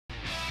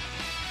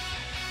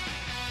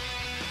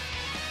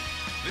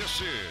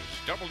This is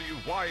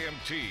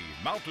WYMT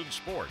Mountain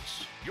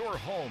Sports, your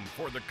home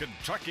for the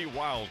Kentucky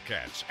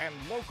Wildcats and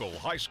local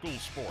high school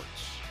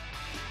sports.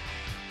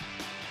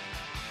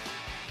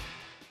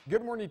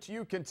 Good morning to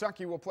you.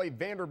 Kentucky will play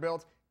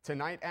Vanderbilt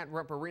tonight at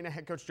Rupp Arena.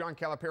 Head coach John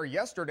Calipari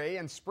yesterday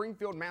in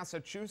Springfield,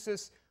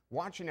 Massachusetts,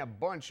 watching a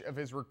bunch of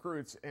his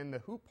recruits in the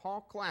Hoop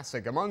Hall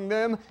Classic. Among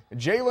them,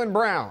 Jaylen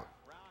Brown.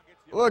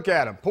 Look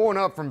at him, pulling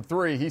up from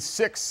three. He's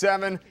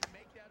 6'7",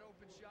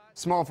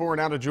 small forward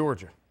out of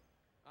Georgia.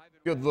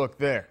 Good look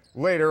there.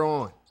 Later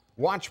on,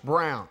 watch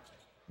Brown.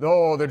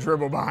 Oh, the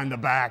dribble behind the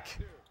back.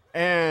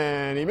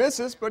 And he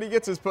misses, but he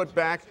gets his put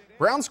back.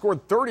 Brown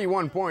scored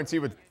 31 points. He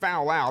would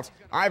foul out.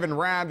 Ivan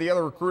Rabb, the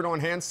other recruit on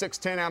hand,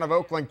 6'10", out of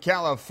Oakland,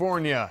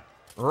 California.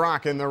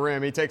 Rocking the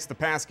rim. He takes the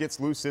pass, gets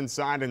loose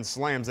inside, and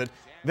slams it.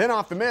 Then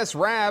off the miss,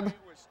 Rabb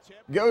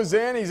goes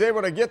in. He's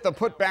able to get the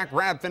putback.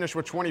 Rabb finished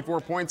with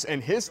 24 points,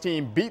 and his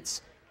team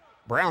beats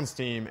Brown's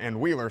team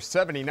and Wheeler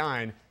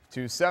 79-70.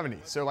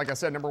 So like I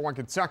said, number one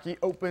Kentucky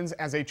opens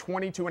as a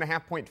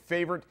 22.5-point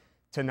favorite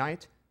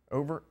tonight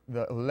over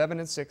the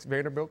 11-6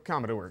 Vanderbilt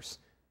Commodores.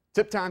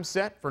 Tip time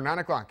set for 9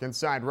 o'clock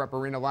inside Rupp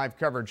Arena. Live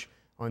coverage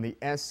on the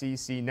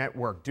SEC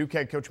Network. Duke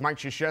head coach Mike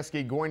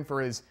Krzyzewski going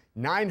for his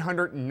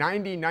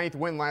 999th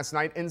win last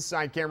night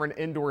inside Cameron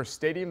Indoor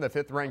Stadium. The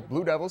 5th-ranked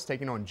Blue Devils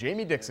taking on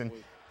Jamie Dixon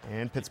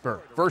and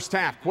Pittsburgh. First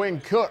half,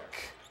 Quinn Cook,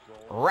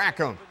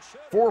 Rackham.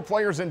 4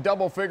 players in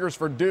double figures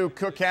for Duke.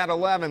 Cook had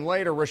 11.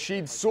 Later,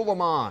 Rashid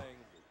Suleiman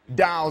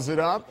dials it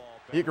up.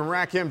 You can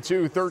rack him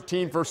too.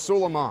 13 for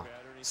Suleiman.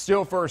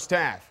 Still first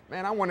half.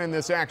 Man, I want in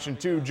this action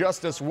too.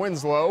 Justice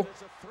Winslow.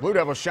 Blue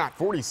Devils shot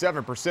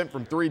 47%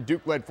 from 3.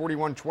 Duke led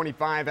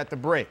 41-25 at the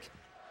break.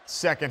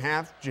 Second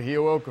half,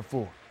 Jahlil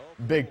Okafor.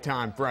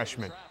 Big-time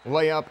freshman.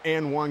 Layup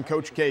and one.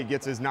 Coach K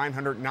gets his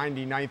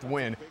 999th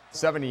win,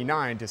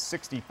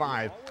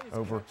 79-65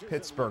 over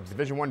Pittsburgh.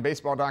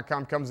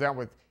 Division1Baseball.com comes out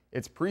with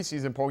its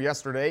preseason poll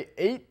yesterday.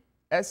 8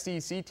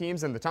 SEC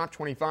teams in the top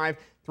 25,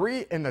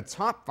 3 in the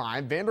top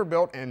 5.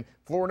 Vanderbilt and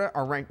Florida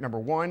are ranked number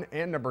 1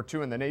 and number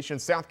 2 in the nation.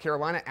 South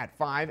Carolina at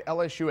 5,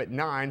 LSU at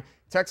 9,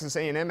 Texas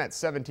A&M at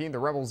 17, the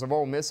Rebels of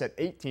Ole Miss at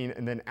 18,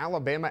 and then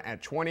Alabama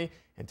at 20,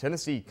 and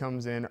Tennessee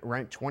comes in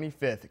ranked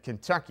 25th.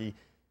 Kentucky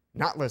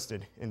not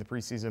listed in the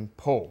preseason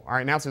poll. All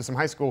right, now to some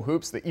high school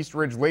hoops. The East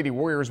Ridge Lady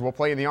Warriors will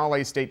play in the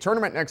All-A-State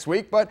tournament next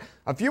week, but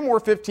a few more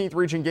 15th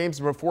region games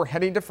before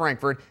heading to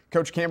Frankfort.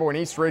 Coach Campbell and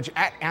East Ridge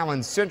at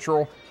Allen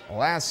Central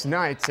last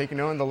night,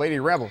 taking on the Lady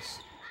Rebels.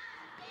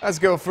 Let's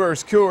go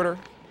first quarter.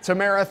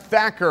 Tamara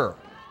Thacker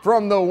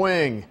from the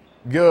wing.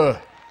 Good.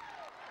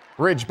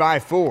 Ridge by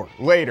 4.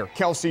 Later,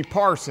 Kelsey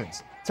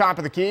Parsons. Top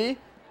of the key.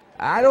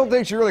 I don't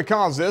think she really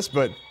calls this,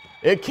 but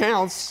it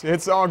counts.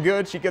 It's all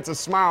good. She gets a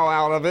smile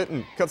out of it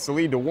and cuts the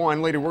lead to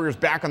 1. Lady Warriors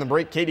back on the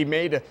break. Katie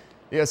May to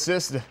the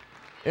assist to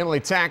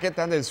Emily Tackett.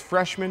 That is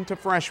freshman to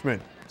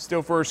freshman.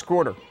 Still first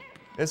quarter.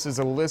 This is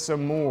Alyssa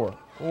Moore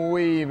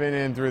weaving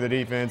in through the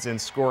defense and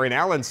scoring.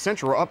 Allen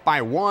Central up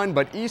by 1,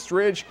 but East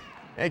Ridge,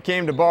 it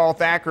came to ball.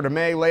 Thacker to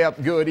May.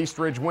 Layup good. East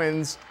Ridge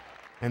wins,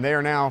 and they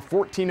are now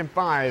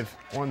 14-5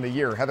 on the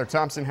year. Heather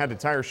Thompson had to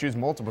tie her shoes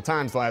multiple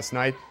times last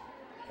night.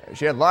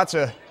 She had lots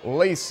of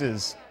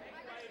laces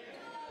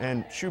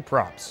and shoe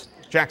props.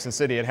 Jackson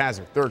City at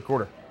Hazard, third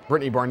quarter.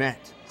 Brittany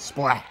Barnett,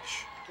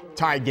 splash.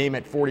 Tie game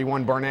at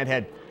 41. Barnett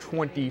had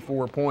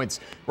 24 points.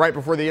 Right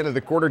before the end of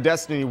the quarter,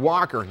 Destiny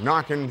Walker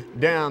knocking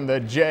down the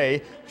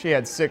J. She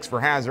had 6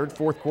 for Hazard.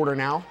 Fourth quarter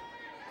now.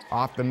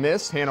 Off the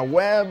miss, Hannah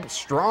Webb,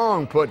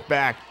 strong put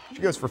back.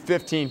 She goes for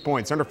 15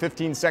 points. Under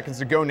 15 seconds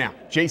to go now.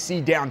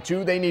 JC down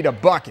 2. They need a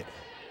bucket.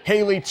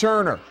 Haley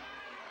Turner,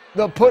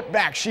 the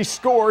putback. She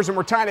scores, and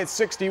we're tied at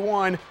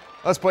 61.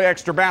 Let's play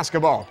extra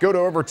basketball. Go to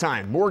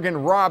overtime. Morgan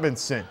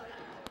Robinson.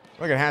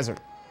 Look at Hazard.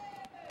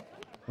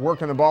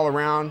 Working the ball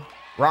around.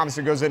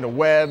 Robinson goes into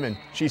Webb, and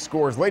she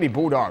scores. Lady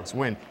Bulldogs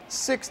win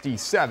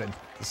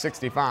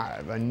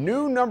 67-65. A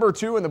new number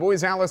 2 in the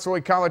boys' Alice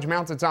Lloyd College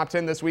Mountain Top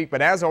 10 this week.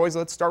 But as always,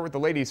 let's start with the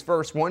ladies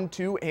first. 1,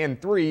 2,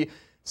 and 3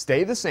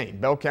 stay the same.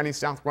 Bell County,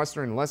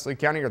 Southwestern, and Leslie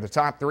County are the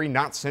top 3.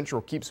 Knott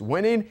Central keeps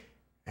winning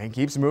and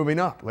keeps moving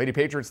up. Lady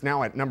Patriots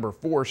now at number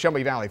 4,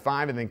 Shelby Valley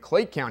 5, and then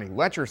Clay County,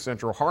 Letcher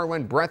Central,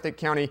 Harlan, Breathitt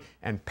County,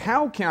 and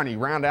Powell County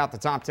round out the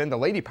top 10. The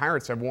Lady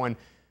Pirates have won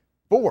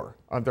 4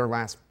 of their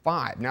last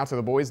 5. Now to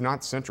the boys,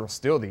 Knott Central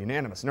still the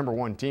unanimous number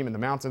 1 team in the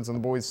mountains on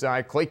the boys'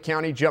 side. Clay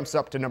County jumps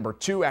up to number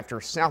 2 after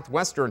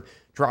Southwestern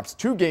drops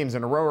 2 games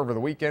in a row over the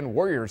weekend.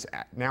 Warriors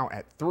now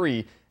at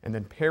 3, and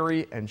then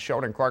Perry and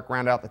Sheldon Clark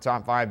round out the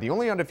top 5. The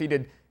only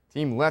undefeated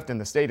team left in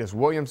the state is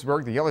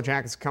Williamsburg. The Yellow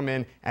Jackets come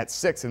in at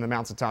 6 in the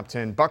Mountain Top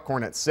 10.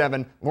 Buckhorn at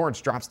 7.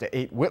 Lawrence drops to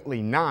 8.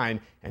 Whitley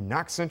 9. And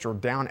Knox Central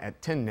down at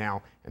 10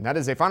 now. And that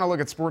is a final look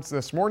at sports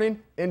this morning.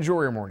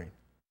 Enjoy your morning.